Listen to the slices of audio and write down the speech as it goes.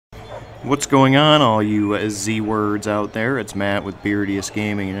What's going on, all you Z-words out there? It's Matt with Beregost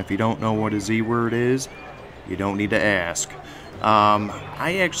Gaming, and if you don't know what a Z-word is, you don't need to ask.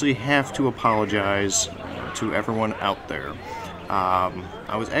 I actually have to apologize to everyone out there.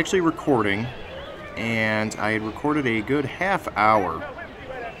 I was actually recording, and I had recorded a good half hour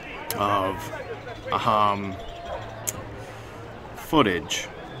of footage,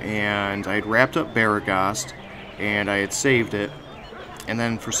 and I had wrapped up Beregost, and I had saved it. And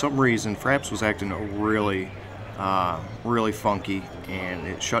then for some reason, Fraps was acting really funky, and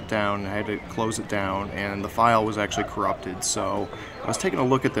it shut down. I had to close it down, and the file was actually corrupted. So I was taking a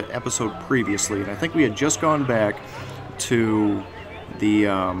look at the episode previously, and I think we had just gone back to the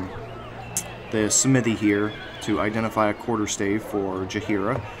smithy here to identify a quarterstave for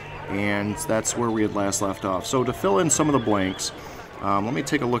Jaheira, and that's where we had last left off. So to fill in some of the blanks, let me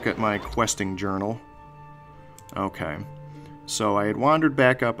take a look at my questing journal. Okay. So I had wandered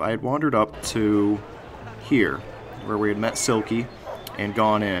back up, I had wandered up to here, where we had met Silky and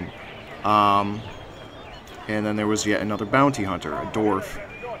gone in. And then there was yet another bounty hunter, a dwarf,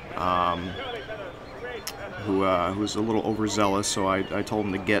 who was a little overzealous, so I told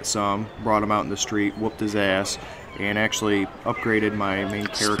him to get some, brought him out in the street, whooped his ass, and actually upgraded my main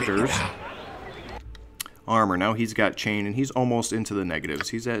character's armor. Now he's got chain, and he's almost into the negatives.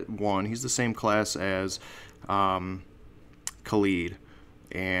 He's at 1. He's the same class as Khalid,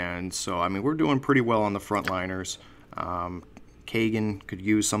 and so I mean we're doing pretty well on the frontliners. Kagan could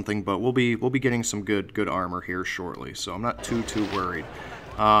use something, but we'll be getting some good armor here shortly, so I'm not too worried.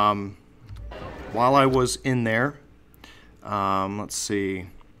 While I was in there, let's see,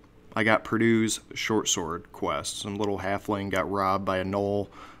 I got Purdue's short sword quest. Some little halfling got robbed by a gnoll,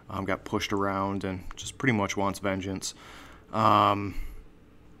 got pushed around, and just pretty much wants vengeance.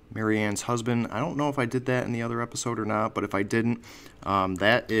 Marianne's husband, I don't know if I did that in the other episode or not, but if I didn't,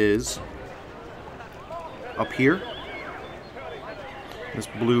 that is up here. This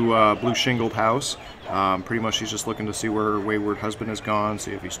blue shingled house. Pretty much she's just looking to see where her wayward husband has gone,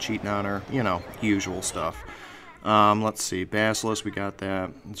 see if he's cheating on her, you know, usual stuff. Let's see, Basilisk, we got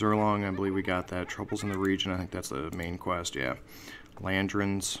that. Zurlong, I believe we got that. Troubles in the region, I think that's the main quest, yeah.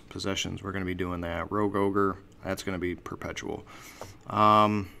 Landrin's possessions, we're going to be doing that. Rogue Ogre, that's going to be perpetual.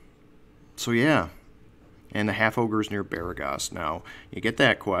 So yeah, and the half ogres near Beregost. Now you get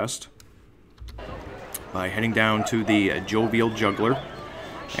that quest by heading down to the jovial juggler,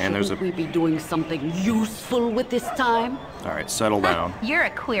 and there's a. Shouldn't we be doing something useful with this time? All right, settle down. You're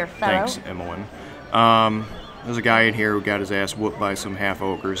a queer fellow. Thanks, Emmeline. There's a guy in here who got his ass whooped by some half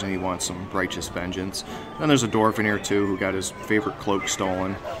ogres, and he wants some righteous vengeance. Then there's a dwarf in here too who got his favorite cloak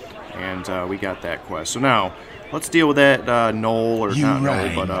stolen, and we got that quest. So now. Let's deal with that gnoll, or not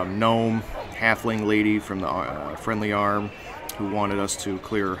gnoll, but gnome, halfling lady from the Friendly Arm, who wanted us to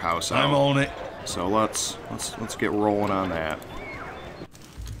clear her house out. I'm on it. So let's get rolling on that.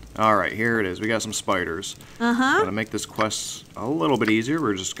 All right, here it is. We got some spiders. Gonna make this quest a little bit easier.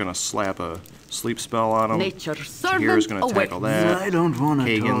 We're just gonna slap a sleep spell on them. Nature's Here's gonna servant tackle that. I don't want to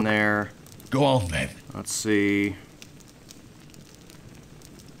Kagan talk. there. Go on then. Let's see.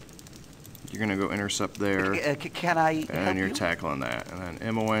 You're gonna go intercept there, Can I and you're tackling that. And then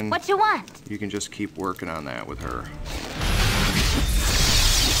Imoen, What you want? you can just keep working on that with her.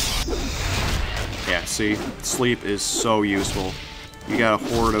 Yeah, see, sleep is so useful. You got a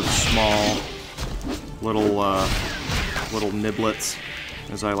horde of small, little niblets,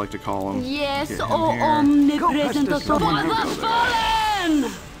 as I like to call them. Yes, Get him oh here. omnipresent Go, Festus, for come on, the go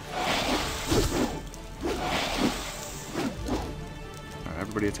fallen!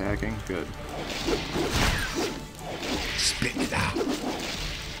 Everybody attacking? Good. Spit it out.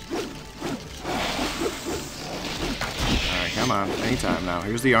 Alright, come on. Anytime now.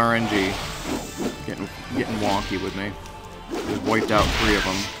 Here's the RNG. Getting wonky with me. Just wiped out 3 of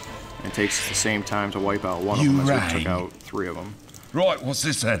them. And it takes the same time to wipe out 1 of them as we took out 3 of them. Right, what's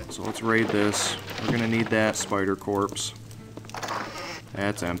this then? So let's raid this. We're gonna need that spider corpse.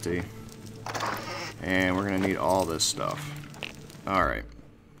 That's empty. And we're gonna need all this stuff. Alright.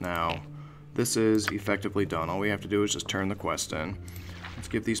 Now, this is effectively done. All we have to do is just turn the quest in. Let's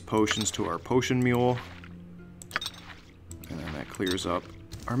give these potions to our potion mule. And then that clears up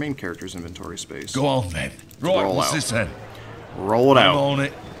our main character's inventory space. Go on then. Right, Roll what's out. this then? Roll it I'm out. on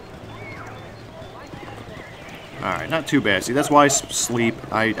it. Alright, not too bad. See, that's why sleep,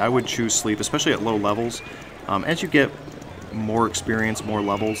 I would choose sleep, especially at low levels. As you get more experience, more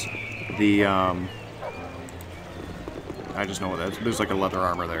levels, the, I just know what that is. There's like a leather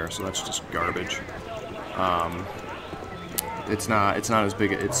armor there, so that's just garbage. It's not as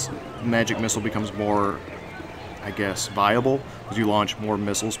big. Its magic missile becomes more I guess, viable, because you launch more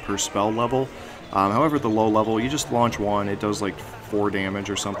missiles per spell level. However, at the low level, you just launch one. It does like 4 damage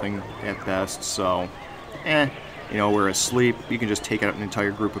or something at best, so, you know, we're asleep. You can just take out an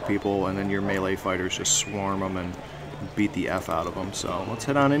entire group of people, and then your melee fighters just swarm them and beat the F out of them. So let's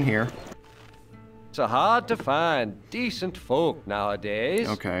head on in here. It's hard to find decent folk nowadays.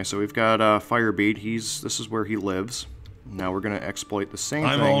 Okay, so we've got Firebeat. This is where he lives. Now we're gonna exploit the same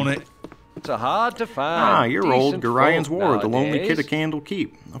thing. I'm on it. It's hard to find. Ah, you're old. decent Gorian's folk Ward, the lonely nowadays. kid of Candle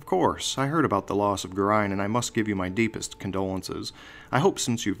Keep. Of course, I heard about the loss of Gorian, and I must give you my deepest condolences. I hope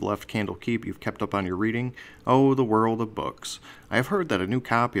since you've left Candle Keep, you've kept up on your reading. Oh, the world of books. I have heard that a new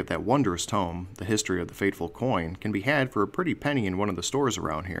copy of that wondrous tome, The History of the Fateful Coin, can be had for a pretty penny in one of the stores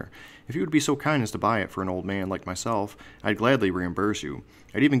around here. If you would be so kind as to buy it for an old man like myself, I'd gladly reimburse you.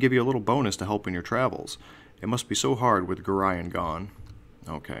 I'd even give you a little bonus to help in your travels. It must be so hard with Gorian gone.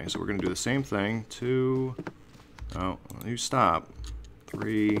 Okay, so we're going to do the same thing. 2... Oh, you stop.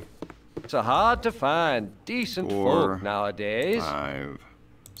 3... It's hard to find decent 4, folk nowadays. 5...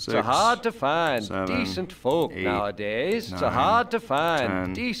 6... It's hard to find 7, decent folk 8, nowadays. It's 9, hard to find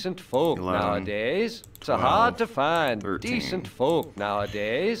 10, decent folk 11, nowadays. It's 12, hard to find 13, decent folk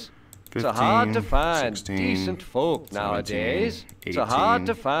nowadays. 15, It's hard to find 16, decent folk 17, nowadays. 18, It's hard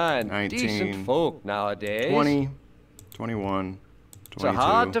to find 19, decent folk nowadays. 20, 21, It's 22,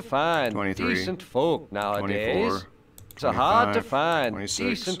 hard to find 23, decent folk nowadays. 24, It's hard to 25, find 26,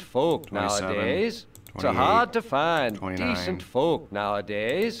 decent folk 27, nowadays. It's 28, hard to find 29, decent folk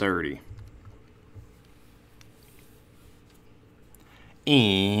nowadays. 30.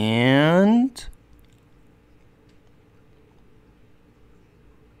 And...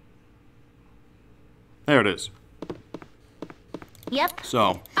 there it is. Yep,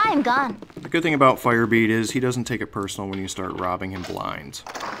 So, I'm gone. the good thing about Firebeat is he doesn't take it personal when you start robbing him blind.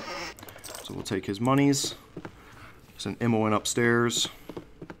 So we'll take his monies, send Imoen upstairs.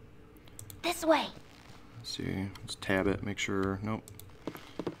 This way. Let's see, let's tab it, make sure, nope.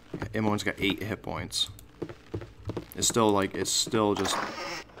 Yeah, Imoen's got 8 hit points. It's still just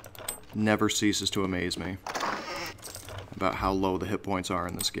never ceases to amaze me about how low the hit points are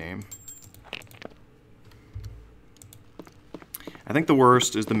in this game. I think the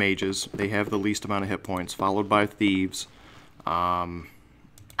worst is the mages. They have the least amount of hit points, followed by thieves. I'm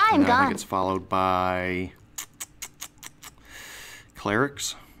And then I gone. think it's followed by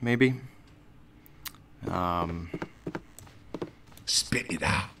clerics, maybe. Spit it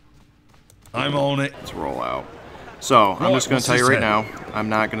out. I'm on it. Let's roll out. So, I'm Right, just going what's to tell you this right say? now, I'm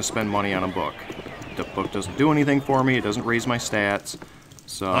not going to spend money on a book. The book doesn't do anything for me. It doesn't raise my stats.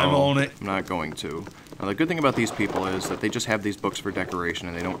 So, I'm on it. I'm not going to. Now, the good thing about these people is that they just have these books for decoration,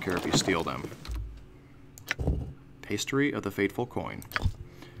 and they don't care if you steal them. History of the Fateful Coin.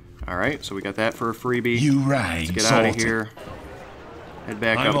 Alright, so we got that for a freebie. You right. Let's get out of here. Head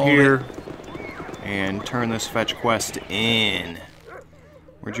back I'm up on here. And turn this fetch quest in.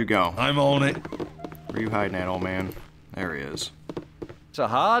 Where'd you go? I'm on it. Where are you hiding at, old man? There he is. It's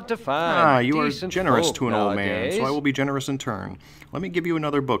hard to find Ah, you are decent generous folk to an old man, nowadays. so I will be generous in turn. Let me give you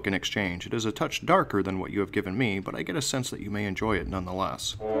another book in exchange. It is a touch darker than what you have given me, but I get a sense that you may enjoy it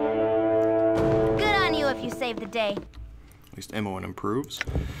nonetheless. Good on you if you saved the day. At least Imoen improves.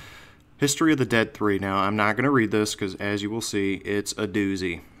 History of the Dead 3. Now, I'm not going to read this, because as you will see, it's a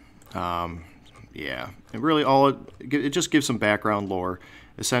doozy. Yeah. And really, it just gives some background lore.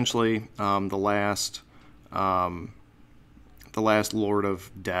 Essentially, the last Lord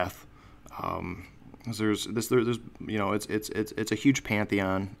of Death. There's you know, it's a huge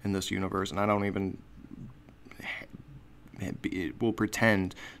pantheon in this universe, and I don't even will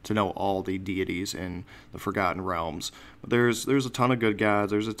pretend to know all the deities in the Forgotten Realms. But there's a ton of good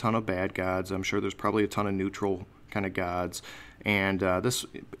gods. There's a ton of bad gods. I'm sure there's probably a ton of neutral kind of gods. And this,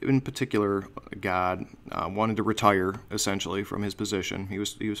 in particular, god wanted to retire essentially from his position. He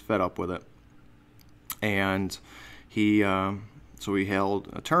was fed up with it, and so he held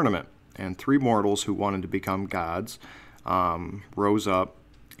a tournament. And 3 mortals who wanted to become gods rose up,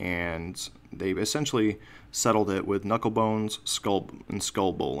 and they essentially settled it with knucklebones,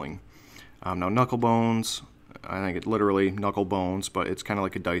 skull bowling. Now knucklebones, I think it's literally knucklebones, but it's kind of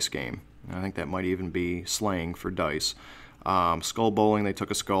like a dice game. I think that might even be slang for dice. Skull bowling, they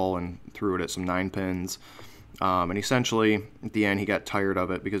took a skull and threw it at some 9 pins. And essentially, at the end, he got tired of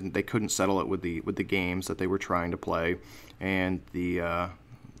it because they couldn't settle it with the games that they were trying to play. And the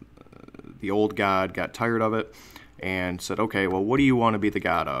old god got tired of it and said, okay, well, what do you want to be the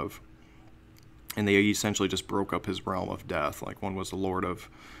god of? And they essentially just broke up his realm of death. Like, one was the lord of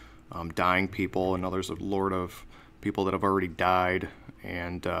dying people, another's the lord of people that have already died,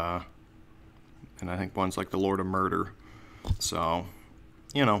 and and I think one's like the Lord of Murder. So,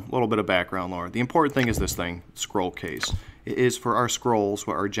 you know, a little bit of background lore. The important thing is this thing, scroll case. It is for our scrolls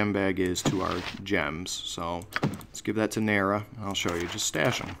what our gem bag is to our gems. So let's give that to Nara. I'll show you. Just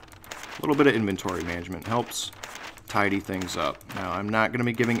stash them. A little bit of inventory management helps tidy things up. Now, I'm not going to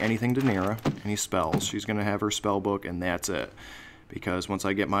be giving anything to Nara, any spells. She's going to have her spell book, and that's it. Because once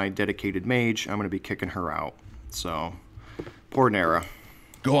I get my dedicated mage, I'm going to be kicking her out. So, poor Nara.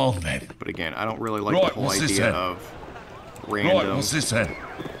 Go on then. But again, I don't really like Right, the whole what's this idea then? of random... Right, what's this then?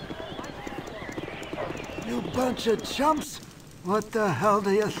 You bunch of chumps! What the hell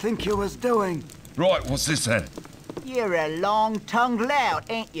do you think you was doing? Right, what's this then? You're a long-tongued lout,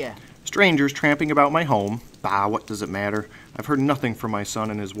 ain't you? Strangers tramping about my home. Bah, what does it matter? I've heard nothing from my son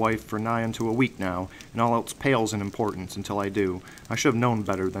and his wife for nigh unto a week now, and all else pales in importance until I do. I should have known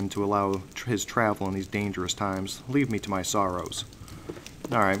better than to allow his travel in these dangerous times. Leave me to my sorrows.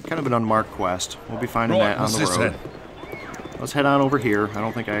 Alright, kind of an unmarked quest. We'll be finding Right, that on what's the this road. then? Let's head on over here. I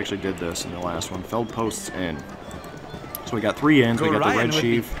don't think I actually did this in the last one. Felled Posts Inn. So we got 3 inns. We got the Gorion Red would be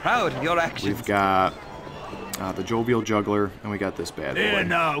Chief. proud of your actions. We've got the Jovial Juggler, and we got this bad boy. Here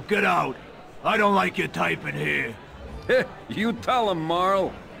now, get out. I don't like your type in here. You tell him,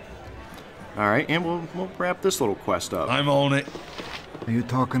 Marl. Alright, and we'll wrap this little quest up. I'm on it. Are you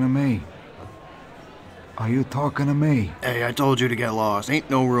talking to me? Are you talking to me? Hey, I told you to get lost. Ain't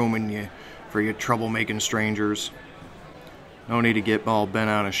no room in you for you troublemaking strangers. No need to get all bent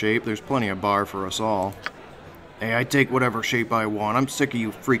out of shape. There's plenty of bar for us all. Hey, I take whatever shape I want. I'm sick of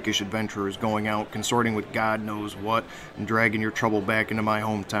you freakish adventurers going out, consorting with God knows what, and dragging your trouble back into my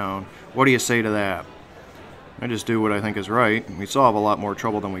hometown. What do you say to that? I just do what I think is right. We solve a lot more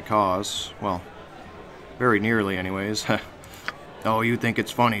trouble than we cause. Well, very nearly anyways. Oh, you think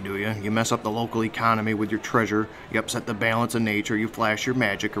it's funny, do you? You mess up the local economy with your treasure, you upset the balance of nature, you flash your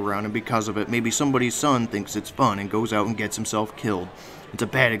magic around, and because of it, maybe somebody's son thinks it's fun and goes out and gets himself killed. It's a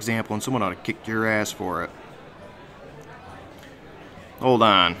bad example, and someone ought to kick your ass for it. Hold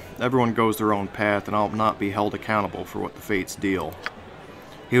on. Everyone goes their own path, and I'll not be held accountable for what the fates deal.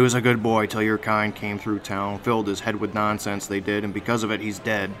 He was a good boy till your kind came through town, filled his head with nonsense they did, and because of it, he's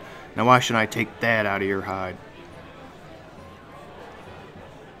dead. Now why should I take that out of your hide?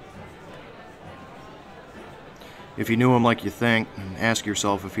 If you knew him like you think, and ask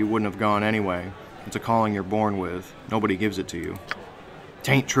yourself if he wouldn't have gone anyway. It's a calling you're born with. Nobody gives it to you.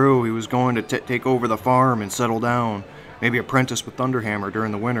 'Tain't true. He was going to take over the farm and settle down. Maybe apprentice with Thunderhammer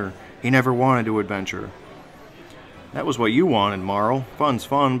during the winter. He never wanted to adventure. That was what you wanted, Marl. Fun's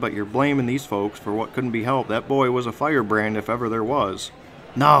fun, but you're blaming these folks for what couldn't be helped. That boy was a firebrand if ever there was.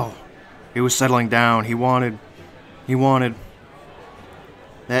 No! He was settling down. He wanted...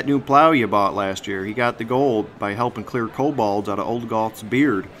 That new plow you bought last year, he got the gold by helping clear kobolds out of Old Goth's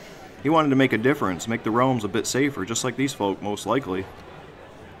beard. He wanted to make a difference, make the realms a bit safer, just like these folk, most likely.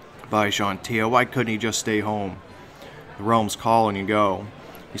 By Shantia, why couldn't he just stay home? The realms call and you go.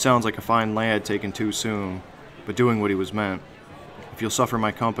 He sounds like a fine lad taken too soon, but doing what he was meant. If you'll suffer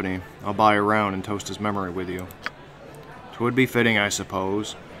my company, I'll buy a round and toast his memory with you. 'Twould be fitting, I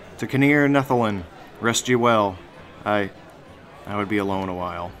suppose. To Kinnear Nethelin, rest ye well. I would be alone a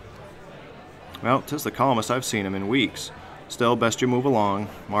while. Well, 'tis the calmest I've seen him in weeks. Still, best you move along.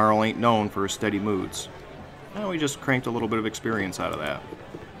 Marl ain't known for his steady moods. Now we just cranked a little bit of experience out of that.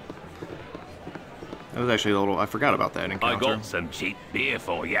 That was actually a little... I forgot about that encounter. I got some cheap beer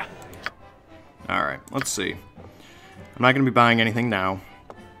for ya. Alright, let's see. I'm not going to be buying anything now.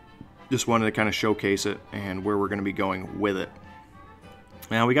 Just wanted to kind of showcase it and where we're going to be going with it.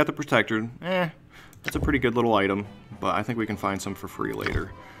 Now, we got the Protector. That's a pretty good little item, but I think we can find some for free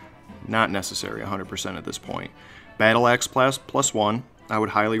later. Not necessary 100% at this point. Battle Axe +1. I would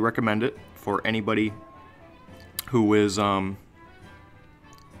highly recommend it for anybody who is an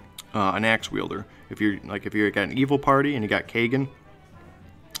axe wielder. If you're got an evil party and you got Kagan,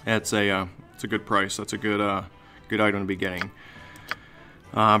 it's a good price. That's a good item to be getting.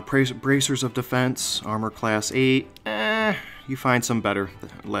 Bracers of Defense, Armor Class 8. You find some better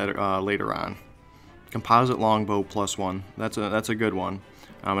later on. Composite Longbow +1. That's a good one,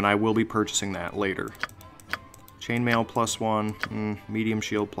 and I will be purchasing that later. Chainmail +1. Medium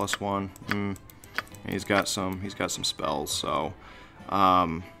Shield +1. And he's got some spells. So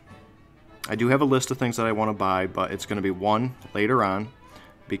I do have a list of things that I want to buy, but it's going to be one later on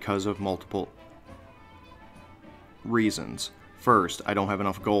because of multiple reasons. First, I don't have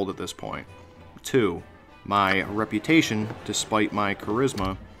enough gold at this point. 2, my reputation, despite my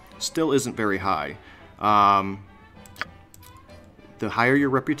charisma, still isn't very high. The higher your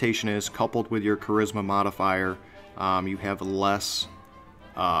reputation is, coupled with your charisma modifier, you have less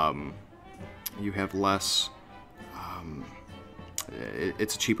you have less.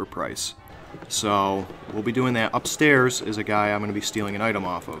 It's a cheaper price. So we'll be doing that. Upstairs is a guy I'm going to be stealing an item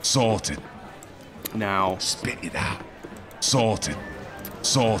off of. Sorted. Now, Spit it out. Sorted.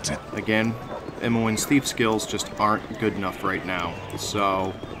 Sorted. again, Imoen's thief skills just aren't good enough right now.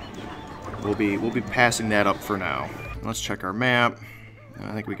 So we'll be passing that up for now. Let's check our map.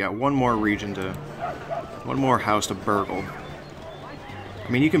 I think we got one more house to burgle. I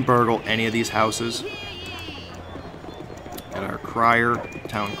mean, you can burgle any of these houses. Got our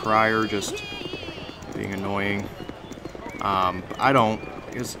town crier, just being annoying. I don't,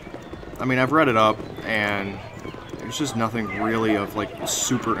 because, I mean, I've read it up, and there's just nothing really of, like,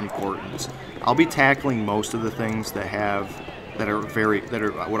 super importance. I'll be tackling most of the things that are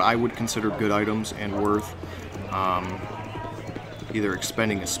what I would consider good items and worth either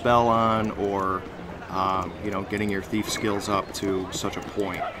expending a spell on or, you know, getting your thief skills up to such a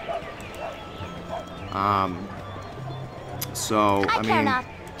point. So, I care mean, not.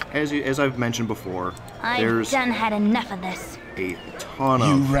 as I've mentioned before, I've done had enough of this. a ton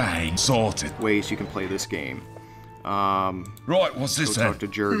You of rain. Sorted. ways you can play this game. Right, what's Go this talk then? to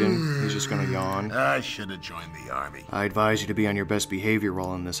Jurgen. He's just gonna yawn. I should have joined the army. I advise you to be on your best behavior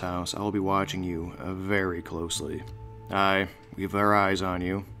while in this house. I will be watching you very closely. We have our eyes on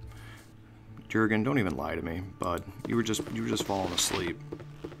you. Jurgen, don't even lie to me, bud. You were just falling asleep.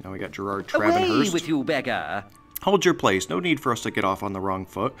 Now we got Gerard Away Travenhurst. with you, beggar. Hold your place. No need for us to get off on the wrong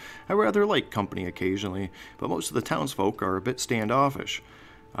foot. I rather like company occasionally, but most of the townsfolk are a bit standoffish.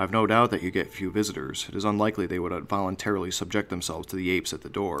 I've no doubt that you get few visitors. It is unlikely they would voluntarily subject themselves to the apes at the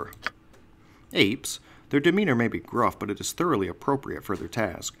door. Apes? Their demeanor may be gruff, but it is thoroughly appropriate for their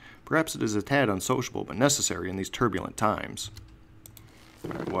task. Perhaps it is a tad unsociable, but necessary in these turbulent times.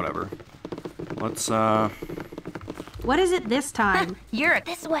 Alright, whatever. Let's, What is it this time? You're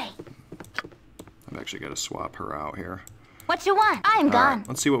this way. I've actually got to swap her out here. What you want? I'm gone. Alright,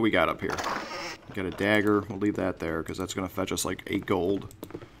 let's see what we got up here. Got a dagger. We'll leave that there, because that's going to fetch us like 8 gold.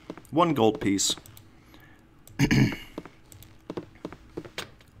 1 gold piece. See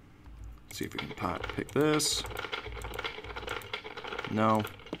if we can pick this. No.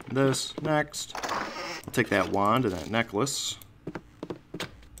 This. Next. I'll take that wand and that necklace.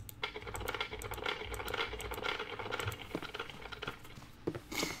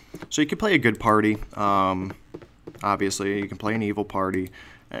 So you can play a good party. Obviously, you can play an evil party.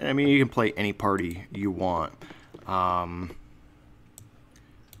 I mean, you can play any party you want. Go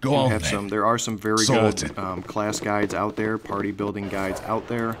on then. There are some very Sorted. good class guides out there, party building guides out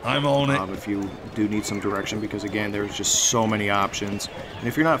there. I'm on it. If you do need some direction, because again, there's just so many options. And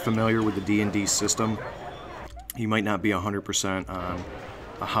if you're not familiar with the D&D system, you might not be 100%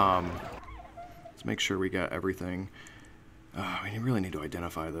 on. Let's make sure we got everything. We really need to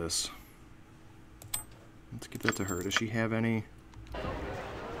identify this. Let's give that to her. Does she have any?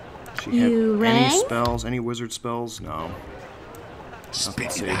 Does she have any spells? Any wizard spells? No. Nothing Spit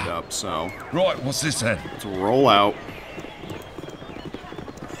it saved out. up, so Right, what's this then? let's roll out.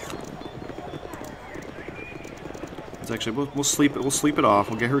 Let's actually we'll sleep it off.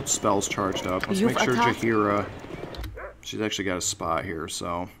 We'll get her spells charged up. Let's You've make sure attacked. Jahira. She's actually got a spot here,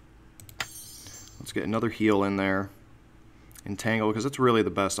 so let's get another heal in there. Entangle, because it's really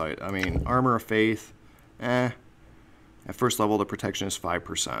the best. I mean, Armor of Faith. At first level, the protection is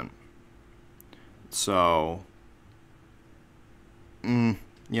 5%. So, you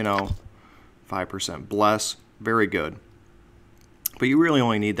know, 5%. Bless, very good. But you really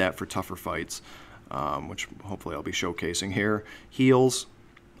only need that for tougher fights, which hopefully I'll be showcasing here. Heals.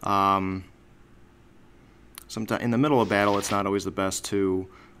 Sometimes in the middle of battle, it's not always the best to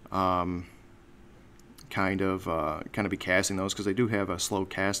kind of be casting those, because they do have a slow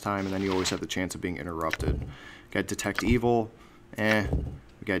cast time, and then you always have the chance of being interrupted. Got Detect Evil. We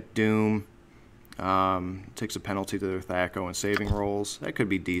got Doom. Takes a penalty to their Thaco and saving rolls. That could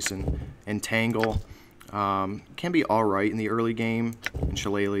be decent. Entangle. Can be alright in the early game. And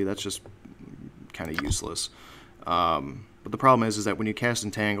Shillelagh, that's just kind of useless. But the problem is that when you cast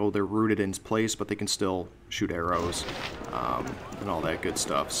Entangle, they're rooted in place, but they can still shoot arrows and all that good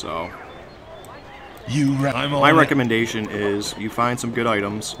stuff. So my recommendation is you find some good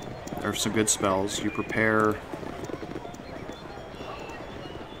items or some good spells. You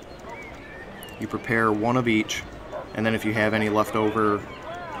prepare one of each, and then if you have any leftover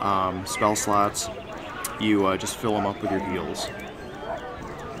spell slots, you just fill them up with your heals.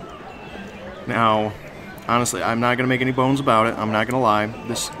 Now, honestly, I'm not going to make any bones about it. I'm not going to lie.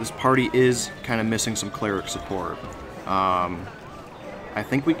 This party is kind of missing some cleric support. I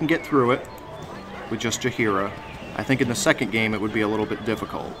think we can get through it with just Jahira. I think in the second game it would be a little bit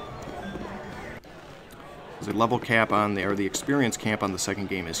difficult. The level cap on the, or the experience cap on the second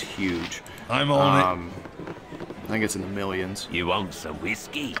game is huge. I'm on I think it's in the millions. You want some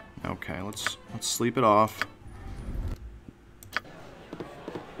whiskey? Okay, let's sleep it off.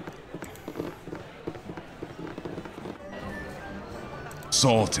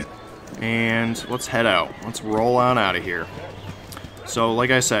 Sorted. And let's head out. Let's roll on out of here. So, like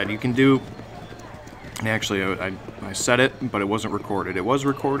I said, you can do... Actually, I said it, but it wasn't recorded. It was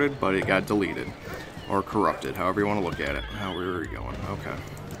recorded, but it got deleted. Or corrupted, however you want to look at it. How we were going. Okay.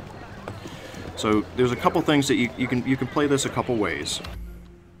 So, there's a couple things that you can play this a couple ways.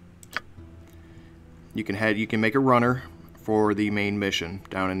 You can make a runner for the main mission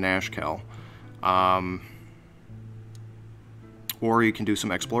down in Nashkel. Or you can do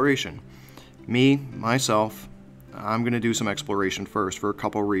some exploration. Myself, I'm going to do some exploration first for a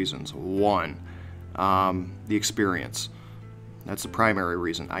couple reasons. One, the experience. That's the primary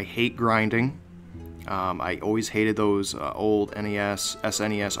reason. I hate grinding. I always hated those old NES,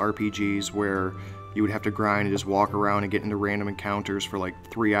 SNES RPGs where you would have to grind and just walk around and get into random encounters for like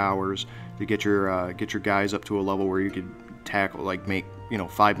 3 hours to get your guys up to a level where you could tackle, like, make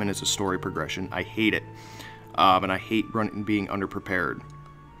 5 minutes of story progression. I hate it. And I hate being underprepared.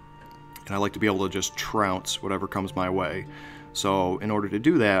 And I like to be able to just trounce whatever comes my way. So in order to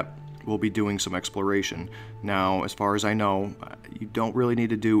do that, we'll be doing some exploration. Now, as far as I know, you don't really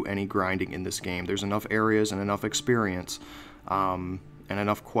need to do any grinding in this game. There's enough areas and enough experience and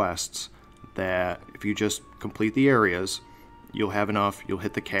enough quests that if you just complete the areas, you'll have enough, you'll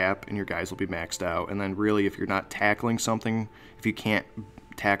hit the cap, and your guys will be maxed out. And then really, if you're not tackling something, if you can't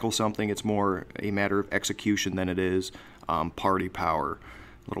tackle something, it's more a matter of execution than it is party power.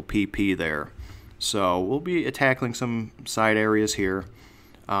 Little PP there. So we'll be tackling some side areas here,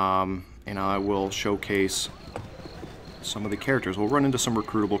 and I will showcase some of the characters. We'll run into some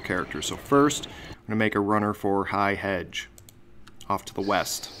recruitable characters. So first, I'm going to make a runner for High Hedge, off to the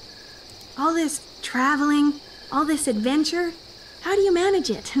west. All this traveling, all this adventure, how do you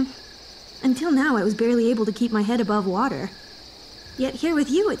manage it? Until now, I was barely able to keep my head above water. Yet here with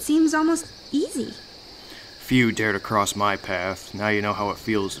you, it seems almost easy. Few dare to cross my path. Now you know how it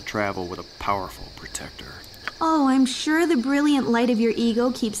feels to travel with a powerful protector. Oh, I'm sure the brilliant light of your ego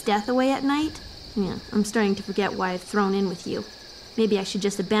keeps death away at night. Yeah, I'm starting to forget why I've thrown in with you. Maybe I should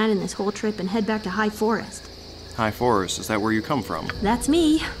just abandon this whole trip and head back to High Forest. High Forest, is that where you come from? That's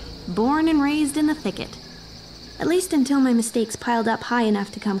me. Born and raised in the thicket. At least until my mistakes piled up high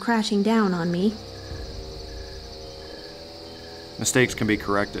enough to come crashing down on me. Mistakes can be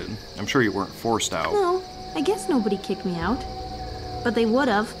corrected. I'm sure you weren't forced out. No, I guess nobody kicked me out. But they would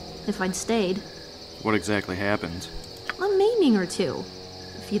have, if I'd stayed. What exactly happened? A maiming or two,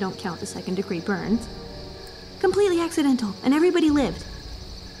 if you don't count the second-degree burns. Completely accidental, and everybody lived.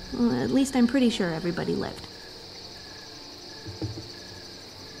 Well, at least I'm pretty sure everybody lived.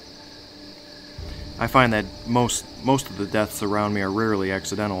 I find that most of the deaths around me are rarely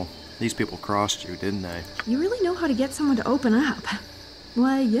accidental. These people crossed you, didn't they? You really know how to get someone to open up.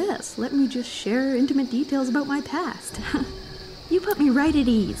 Why, yes, let me just share intimate details about my past. You put me right at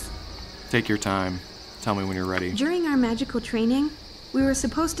ease. Take your time. Tell me when you're ready. During our magical training, we were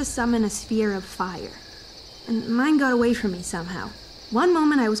supposed to summon a sphere of fire. And mine got away from me somehow. One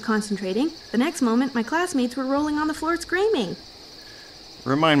moment I was concentrating, the next moment my classmates were rolling on the floor screaming.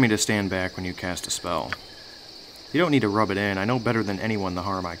 Remind me to stand back when you cast a spell. You don't need to rub it in. I know better than anyone the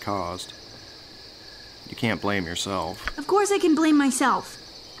harm I caused. You can't blame yourself. Of course I can blame myself.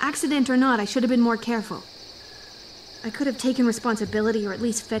 Accident or not, I should have been more careful. I could have taken responsibility or at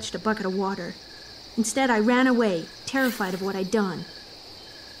least fetched a bucket of water. Instead, I ran away, terrified of what I'd done.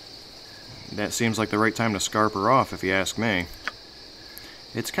 That seems like the right time to scarp her off, if you ask me.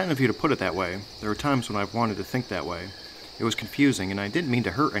 It's kind of you to put it that way. There are times when I've wanted to think that way. It was confusing, and I didn't mean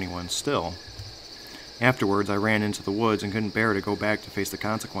to hurt anyone still. Afterwards, I ran into the woods and couldn't bear to go back to face the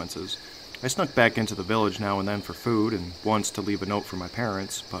consequences. I snuck back into the village now and then for food, and once to leave a note for my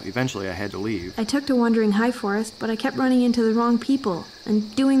parents, but eventually I had to leave. I took to wandering High Forest, but I kept running into the wrong people,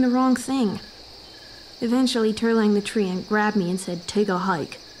 and doing the wrong thing. Eventually, Turlang the Tree grabbed me and said, "Take a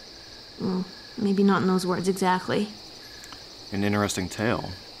hike." Well, maybe not in those words exactly. An interesting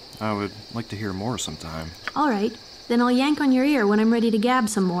tale. I would like to hear more sometime. All right, then I'll yank on your ear when I'm ready to gab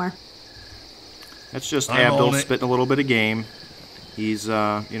some more. That's just Abdul spitting a little bit of game. He's, he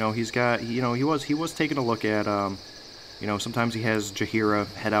was taking a look at, sometimes he has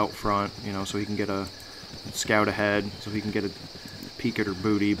Jahira head out front, so he can get a scout ahead, so he can get a peek at her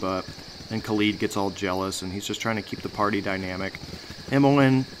booty, but then Khalid gets all jealous, and he's just trying to keep the party dynamic.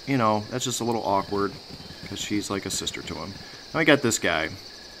 Himmelin, that's just a little awkward, because she's like a sister to him. Now we got this guy,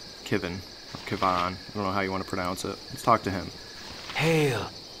 Kivin. Kivon. I don't know how you want to pronounce it. Let's talk to him. Hail!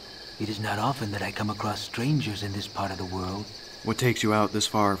 It is not often that I come across strangers in this part of the world. What takes you out this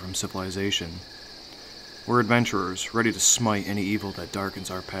far from civilization? We're adventurers, ready to smite any evil that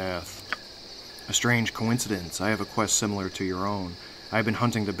darkens our path. A strange coincidence. I have a quest similar to your own. I have been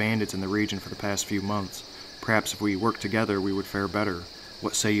hunting the bandits in the region for the past few months. Perhaps if we worked together, we would fare better.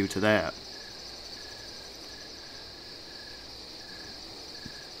 What say you to that?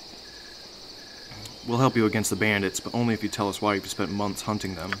 We'll help you against the bandits, but only if you tell us why you've spent months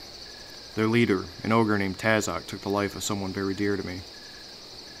hunting them. Their leader, an ogre named Tazok, took the life of someone very dear to me.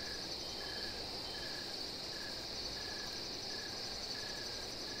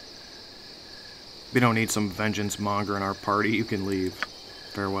 We don't need some vengeance monger in our party. You can leave.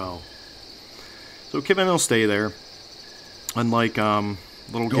 Farewell. So Kivon will stay there. Unlike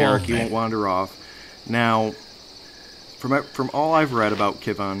little Garrick, he won't wander off. Now, from all I've read about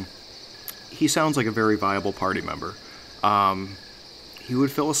Kivon, he sounds like a very viable party member. He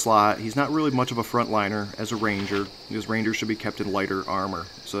would fill a slot. He's not really much of a frontliner as a ranger, because rangers should be kept in lighter armor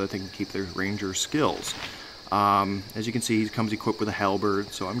so that they can keep their ranger skills. As you can see, he comes equipped with a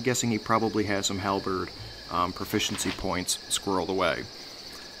halberd, so I'm guessing he probably has some halberd proficiency points squirreled away.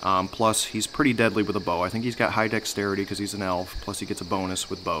 Plus, he's pretty deadly with a bow. I think he's got high dexterity because he's an elf, plus he gets a bonus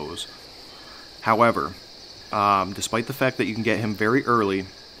with bows. However, despite the fact that you can get him very early,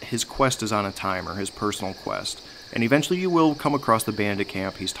 his quest is on a timer, his personal quest. And eventually you will come across the bandit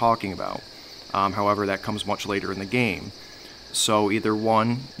camp he's talking about. However, that comes much later in the game. So either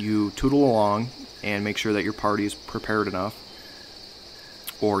one, you tootle along and make sure that your party is prepared enough,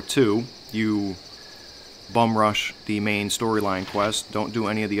 or two, you bum rush the main storyline quest, don't do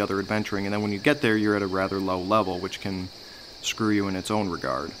any of the other adventuring, and then when you get there you're at a rather low level, which can screw you in its own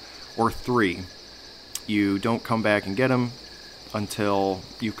regard. Or three, you don't come back and get him until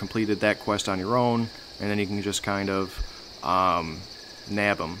you've completed that quest on your own, and then you can just kind of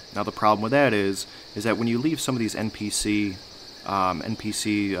nab him. Now the problem with that is that when you leave some of these NPC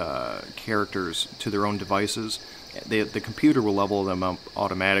characters to their own devices, the computer will level them up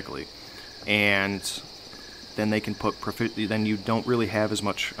automatically, and then they can put then you don't really have as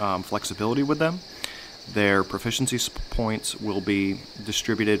much flexibility with them. Their proficiency points will be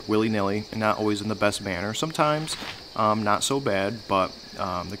distributed willy-nilly and not always in the best manner. Sometimes not so bad, but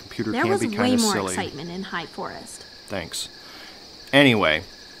the computer can be kind of silly. There was way more excitement in High Forest. Thanks. Anyway,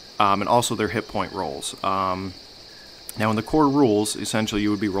 and also their hit point rolls. Now in the core rules, essentially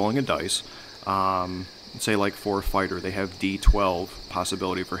you would be rolling a dice. Say like for a fighter, they have D12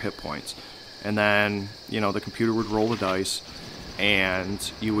 possibility for hit points. And then, the computer would roll the dice,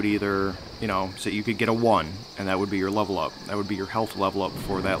 and you would either, so you could get a 1, and that would be your level up. That would be your health level up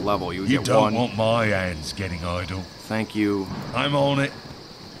for that level. You would get don't 1. Want my hands getting idle. Thank you. I'm on it.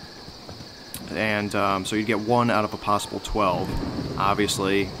 And so you'd get 1 out of a possible 12.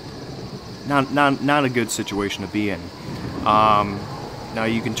 Obviously, not a good situation to be in. Now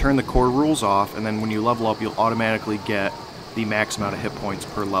you can turn the core rules off, and then when you level up, you'll automatically get the max amount of hit points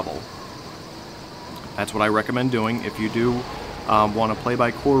per level. That's what I recommend doing. If you do want to play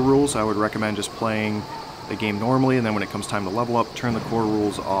by core rules, I would recommend just playing the game normally, and then when it comes time to level up, turn the core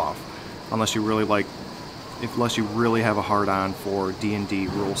rules off. Unless you really have a hard-on for D&D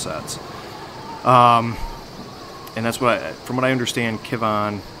rule sets. And that's from what I understand,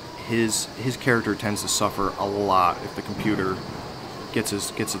 Kivon, his character tends to suffer a lot if the computer gets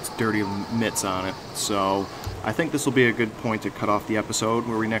its dirty mitts on it. So I think this will be a good point to cut off the episode.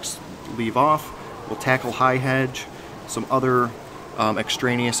 Where we next leave off, we'll tackle High Hedge, some other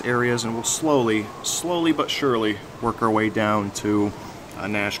extraneous areas, and we'll slowly but surely work our way down to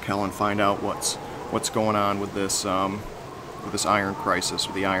Nashkel and find out what's going on with this iron crisis,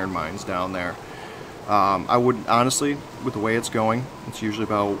 with the iron mines down there. I would honestly, with the way it's going, it's usually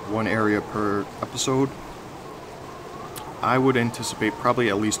about 1 area per episode. I would anticipate probably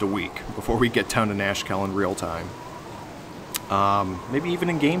at least a week before we get down to Nashkel in real time. Maybe even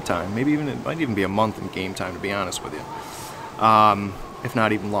in game time. It might even be a month in game time, to be honest with you. If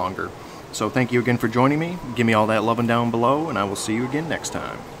not even longer. So thank you again for joining me. Give me all that loving down below, and I will see you again next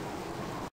time.